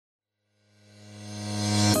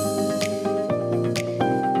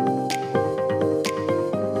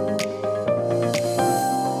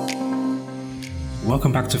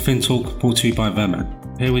Welcome back to FinTalk, brought to you by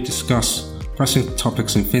VERMEG. Here we discuss pressing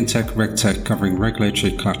topics in fintech, regtech, covering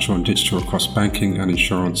regulatory, collateral and digital across banking and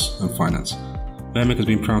insurance and finance. VERMEG has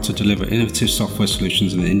been proud to deliver innovative software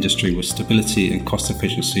solutions in the industry with stability and cost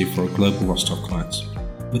efficiency for a global roster of clients.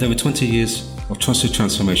 With over 20 years of trusted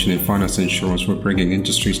transformation in finance and insurance, we're bringing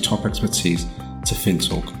industry's top expertise to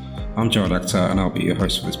FinTalk. I'm Gerald Akhtar and I'll be your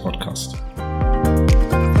host for this podcast.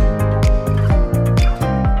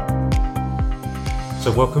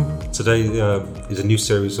 So welcome. Today is a new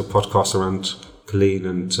series of podcasts around clean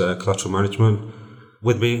and collateral management.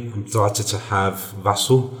 With me, I'm delighted to have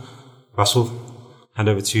Wassel. Wassel, hand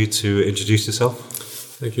over to you to introduce yourself.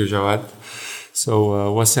 Thank you, Jawad.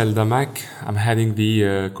 So, Wassel Dammak. I'm heading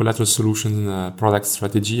the collateral solution product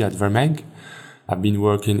strategy at VERMEG. I've been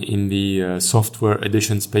working in the software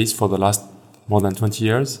edition space for the last more than 20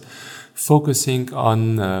 years, focusing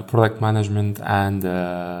on product management and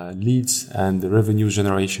leads and revenue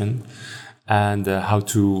generation and how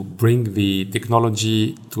to bring the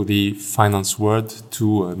technology to the finance world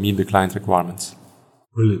to meet the client requirements.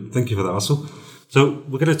 Brilliant. Thank you for that, Wassel. So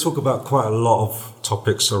we're going to talk about quite a lot of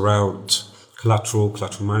topics around collateral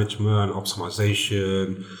management,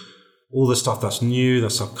 optimization, all the stuff that's new,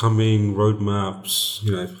 that's upcoming, roadmaps,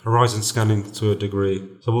 horizon scanning to a degree.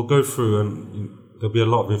 So we'll go through and there'll be a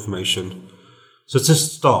lot of information. So to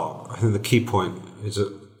start, I think the key point is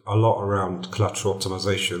a lot around collateral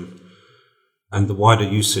optimization and the wider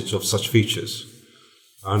usage of such features.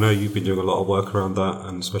 I know you've been doing a lot of work around that,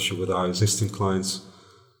 and especially with our existing clients.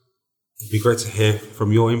 It'd be great to hear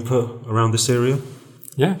from your input around this area.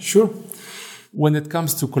 Yeah, sure. When it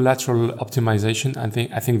comes to collateral optimization,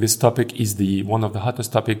 I think this topic is one of the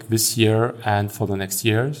hottest topic this year and for the next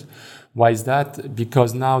years. Why is that?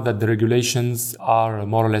 Because now that the regulations are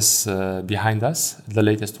more or less behind us, the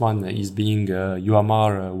latest one is being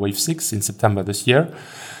UMR Wave 6 in September this year.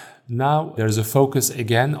 Now there's a focus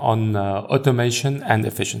again on automation and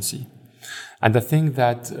efficiency. And I think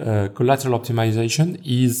that collateral optimization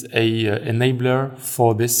is a enabler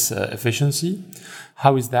for this efficiency.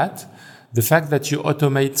 How is that? The fact that you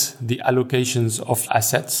automate the allocations of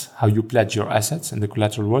assets, how you pledge your assets in the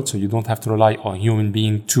collateral world, so you don't have to rely on a human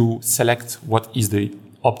being to select what is the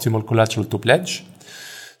optimal collateral to pledge.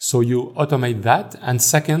 So you automate that. And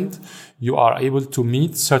second, you are able to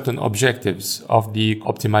meet certain objectives of the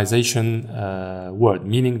optimization world,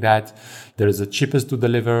 meaning that there is the cheapest to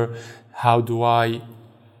deliver. How do I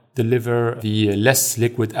deliver the less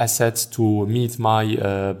liquid assets to meet my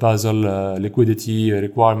Basel liquidity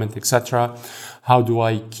requirement, etc.? How do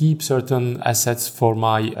I keep certain assets for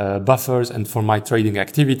my buffers and for my trading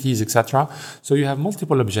activities, etc.? So you have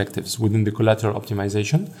multiple objectives within the collateral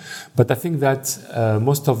optimization. But I think that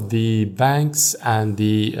most of the banks and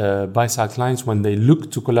the buy-side clients, when they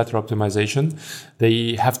look to collateral optimization,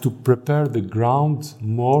 they have to prepare the ground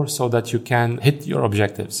more so that you can hit your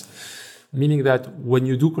objectives. Meaning that when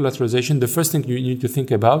you do collateralization, the first thing you need to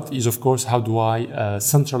think about is, of course, how do I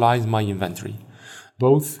centralize my inventory,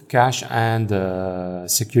 both cash and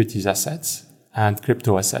securities assets and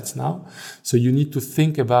crypto assets now. So you need to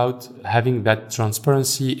think about having that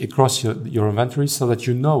transparency across your inventory so that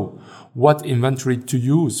you know what inventory to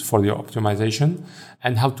use for your optimization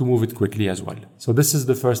and how to move it quickly as well. So this is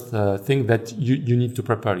the first thing that you need to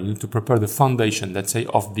prepare. You need to prepare the foundation, let's say,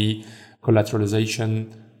 of the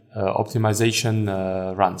collateralization optimization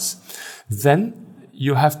runs. Then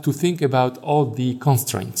you have to think about all the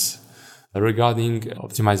constraints regarding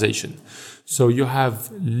optimization. So you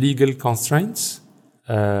have legal constraints,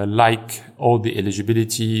 like all the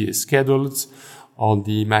eligibility schedules, all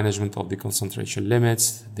the management of the concentration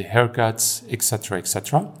limits, the haircuts, etc.,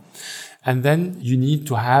 etc. And then you need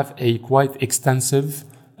to have a quite extensive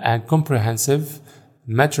and comprehensive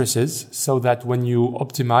matrices so that when you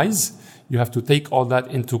optimize, you have to take all that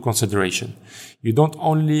into consideration. You don't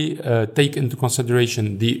only take into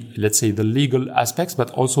consideration let's say the legal aspects,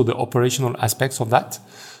 but also the operational aspects of that.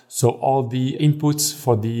 So all the inputs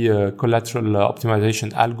for the collateral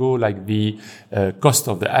optimization algo, like the cost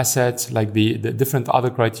of the assets, like the different other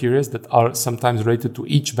criteria that are sometimes related to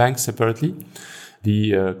each bank separately,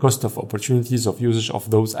 the cost of opportunities of usage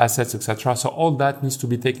of those assets, etc. So all that needs to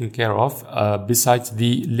be taken care of besides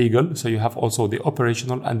the legal. So you have also the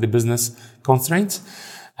operational and the business constraints.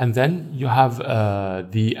 And then you have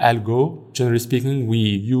the algo. Generally speaking, we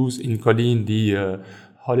use in Colleen the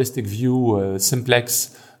holistic view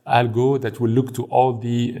simplex algo that will look to all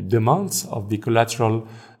the demands of the collateral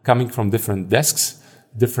coming from different desks,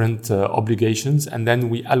 different obligations, and then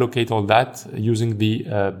we allocate all that using the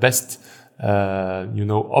best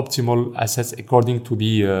optimal assets according to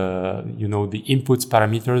the, the inputs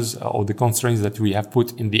parameters or the constraints that we have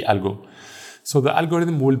put in the algo. So the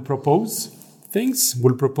algorithm will propose things,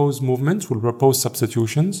 will propose movements, will propose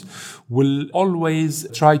substitutions, will always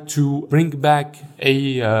try to bring back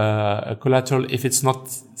a collateral if it's not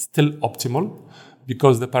still optimal,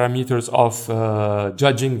 because the parameters of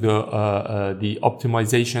judging the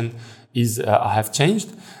optimization have changed.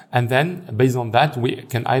 And then based on that, we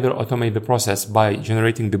can either automate the process by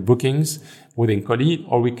generating the bookings within Colleen,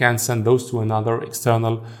 or we can send those to another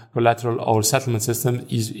external collateral or settlement system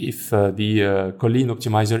if the Colleen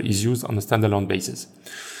optimizer is used on a standalone basis.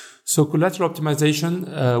 So collateral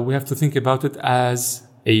optimization, we have to think about it as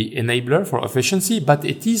a enabler for efficiency, but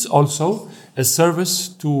it is also a service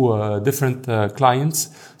to different clients,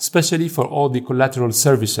 especially for all the collateral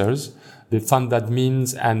servicers, the fund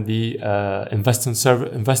admins and the investor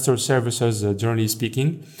servicers, generally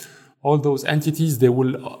speaking. All those entities, they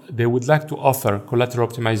would like to offer collateral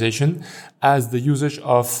optimization as the usage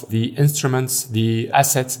of the instruments, the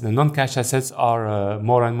assets, the non-cash assets are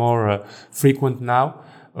more and more frequent now.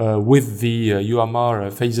 With the UMR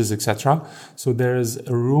phases, etc. So there is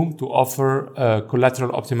a room to offer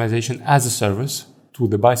collateral optimization as a service to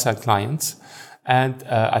the buy-side clients. And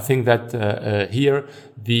I think that here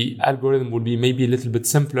the algorithm will be maybe a little bit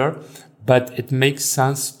simpler, but it makes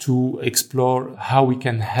sense to explore how we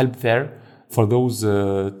can help there for those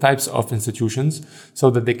types of institutions so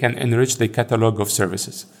that they can enrich the catalog of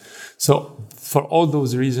services. So for all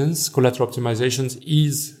those reasons, collateral optimizations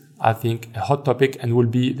is, I think, a hot topic, and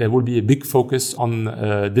there will be a big focus on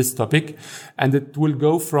this topic, and it will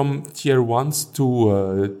go from tier ones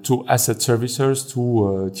to asset servicers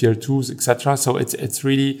to tier twos, etc. So it's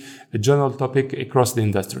really a general topic across the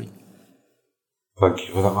industry. Thank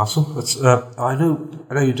you for that, Wassel. I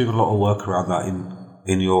know you're doing a lot of work around that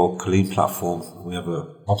in your Colleen platform. We have a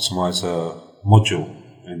optimizer module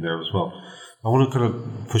in there as well. I want to kind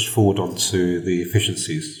of push forward onto the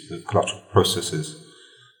efficiencies, the collateral processes.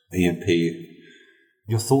 EMP.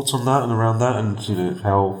 Your thoughts on that and around that, and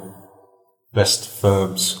how best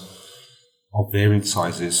firms of varying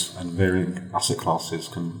sizes and varying asset classes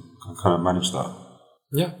can kind of manage that?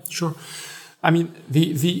 Yeah, sure. I mean,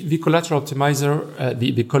 the collateral optimizer,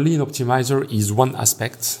 the Colleen optimizer is one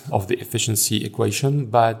aspect of the efficiency equation,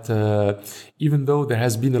 but even though there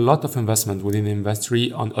has been a lot of investment within the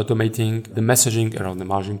industry on automating the messaging around the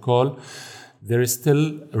margin call, there is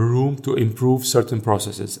still room to improve certain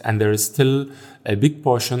processes. And there is still a big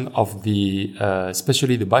portion of the,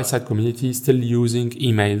 especially the buy-side community, still using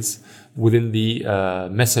emails within the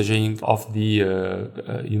messaging of the,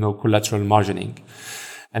 collateral margining.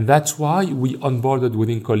 And that's why we onboarded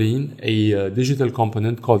within Colleen a digital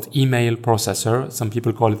component called email processor. Some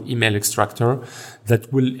people call it email extractor,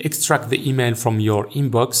 that will extract the email from your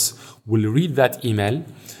inbox, will read that email.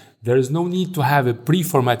 There is no need to have a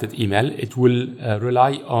pre-formatted email. It will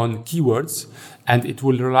rely on keywords, and it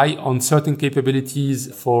will rely on certain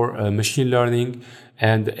capabilities for machine learning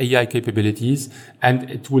and AI capabilities. And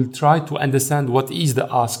it will try to understand what is the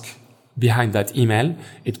ask behind that email.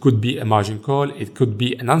 It could be a margin call. It could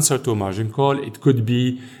be an answer to a margin call. It could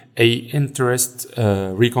be a interest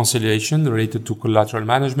reconciliation related to collateral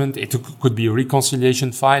management. It could be a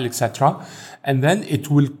reconciliation file, etc. And then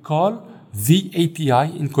it will call the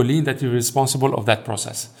API in Colleen that is responsible of that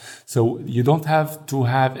process. So you don't have to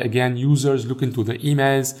have, again, users look into the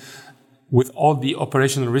emails with all the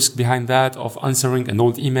operational risk behind that of answering an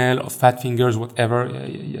old email, of fat fingers, whatever,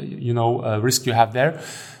 risk you have there.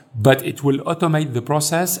 But it will automate the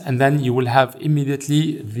process, and then you will have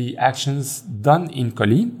immediately the actions done in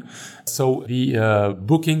Colleen. So the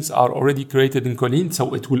bookings are already created in Colleen,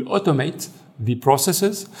 so it will automate the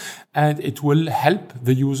processes, and it will help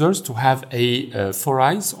the users to have a four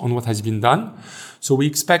eyes on what has been done. So we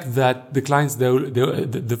expect that the clients,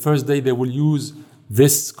 the first day they will use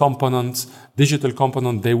this component, digital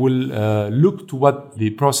component, they will look to what the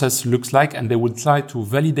process looks like, and they will try to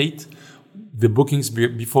validate the bookings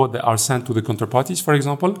before they are sent to the counterparties, for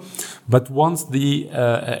example. But once the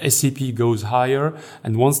SCP goes higher,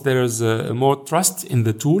 and once there is more trust in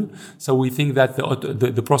the tool, so we think that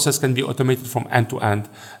the process can be automated from end to end,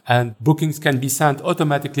 and bookings can be sent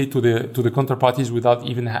automatically to the counterparties without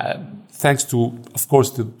even thanks to, of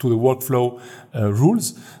course, to the workflow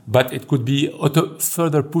rules, but it could be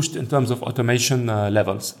further pushed in terms of automation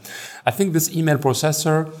levels. I think this email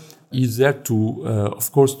processor is there to,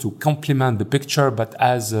 of course, to complement the picture, but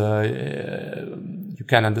as you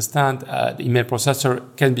can understand, the email processor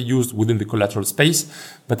can be used within the collateral space,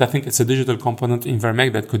 but I think it's a digital component in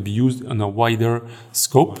VERMEG that could be used on a wider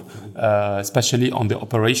scope, especially on the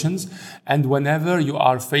operations. And whenever you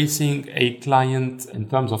are facing a client in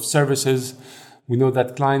terms of services, we know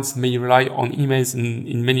that clients may rely on emails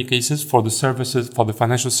in many cases for the services, for the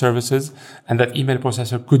financial services, and that email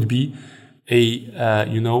processor could be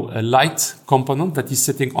a light component that is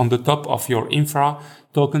sitting on the top of your infra,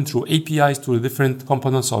 talking through APIs to the different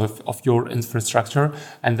components of your infrastructure,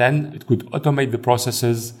 and then it could automate the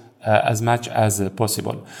processes as much as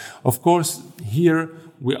possible. Of course, here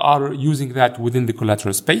we are using that within the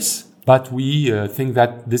collateral space, but we think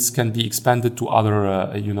that this can be expanded to other,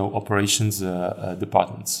 operations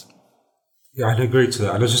departments. Yeah, I'd agree to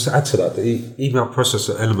that. And I'll just add to that, the email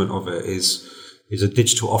processor element of it is a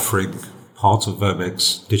digital offering, part of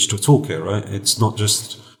VERMEG's digital toolkit, right? It's not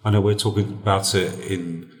just, I know we're talking about it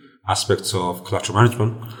in aspects of collateral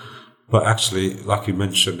management, but actually, like you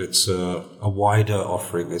mentioned, it's a wider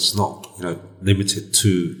offering. It's not, limited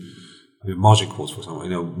to margin calls, for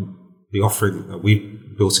example. The offering that we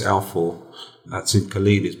built it out for at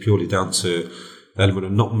Khalid is purely down to the element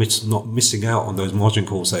of not missing out on those margin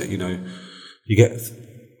calls that, you get,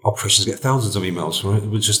 operations get thousands of emails, right?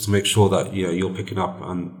 But just to make sure that, you're picking up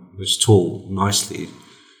and this tool nicely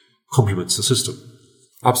complements the system.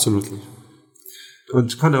 Absolutely. And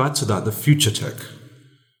to kind of add to that, the future tech.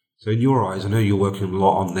 So in your eyes, I know you're working a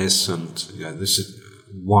lot on this, and this is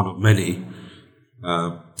one of many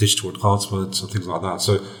digital enhancements and things like that.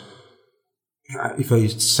 So if I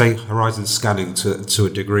say horizon scanning to a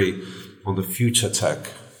degree on the future tech,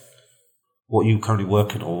 what are you currently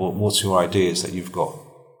working on? What's your ideas that you've got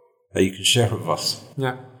that you can share with us?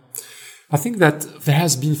 Yeah. I think that there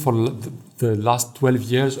has been for the last 12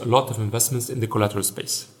 years a lot of investments in the collateral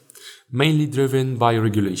space, mainly driven by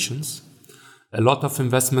regulations. A lot of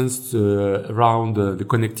investments around the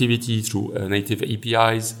connectivity through native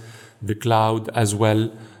APIs, the cloud as well.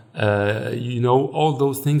 All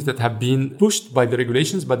those things that have been pushed by the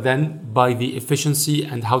regulations, but then by the efficiency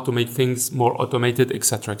and how to make things more automated,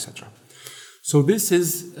 etc., etc. So this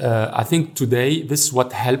is, I think today, this is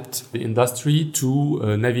what helped the industry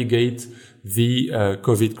to navigate the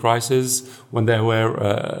COVID crisis when there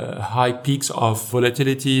were high peaks of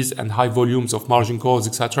volatilities and high volumes of margin calls,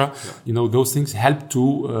 etc. Yeah. Those things helped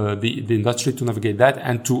to the industry to navigate that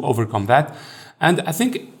and to overcome that. And I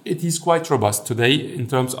think it is quite robust today in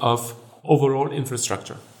terms of overall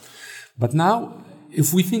infrastructure. But now,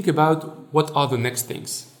 if we think about what are the next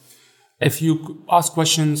things, if you ask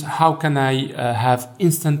questions, how can I have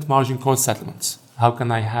instant margin call settlements? How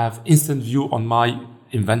can I have instant view on my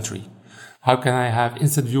inventory? How can I have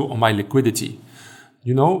instant view on my liquidity?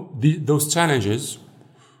 Those challenges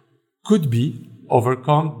could be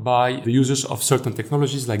overcome by the users of certain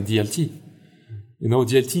technologies like DLT.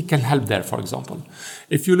 DLT can help there, for example.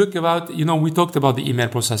 If you look about, we talked about the email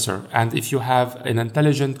processor, and if you have an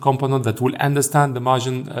intelligent component that will understand the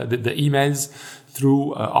margin, the emails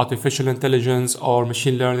through artificial intelligence or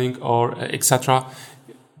machine learning or etc.,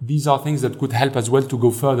 these are things that could help as well to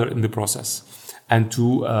go further in the process and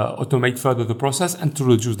to automate further the process and to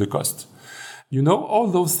reduce the cost. All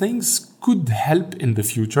those things could help in the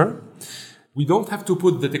future. We don't have to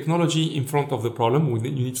put the technology in front of the problem.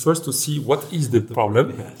 You need first to see what is the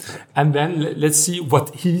problem. And then let's see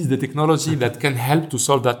what is the technology that can help to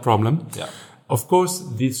solve that problem. Yeah. Of course,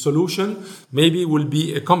 the solution maybe will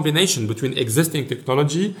be a combination between existing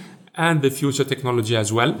technology and the future technology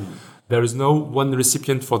as well. There is no one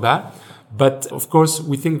recipient for that. But of course,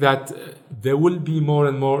 we think that there will be more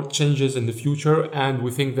and more changes in the future. And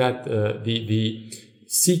we think that the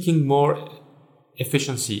seeking more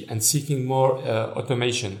efficiency and seeking more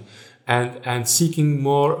automation and seeking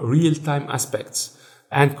more real-time aspects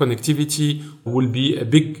and connectivity will be a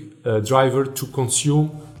big driver to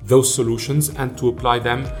consume those solutions and to apply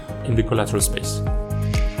them in the collateral space.